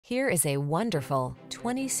Here is a wonderful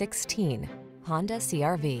 2016 Honda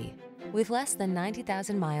CR-V. With less than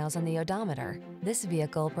 90,000 miles on the odometer, this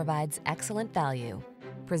vehicle provides excellent value.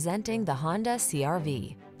 Presenting the Honda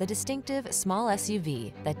CR-V, the distinctive small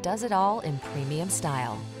SUV that does it all in premium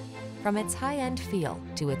style. From its high-end feel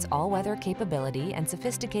to its all-weather capability and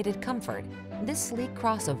sophisticated comfort, this sleek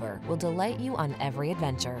crossover will delight you on every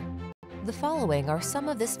adventure. The following are some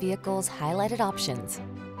of this vehicle's highlighted options: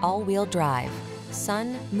 all-wheel drive,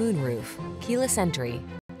 sun, moonroof, keyless entry,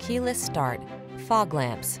 keyless start, fog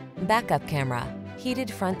lamps, backup camera,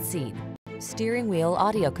 heated front seat, steering wheel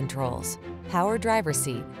audio controls, power driver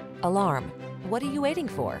seat, alarm. What are you waiting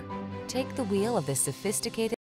for? Take the wheel of this sophisticated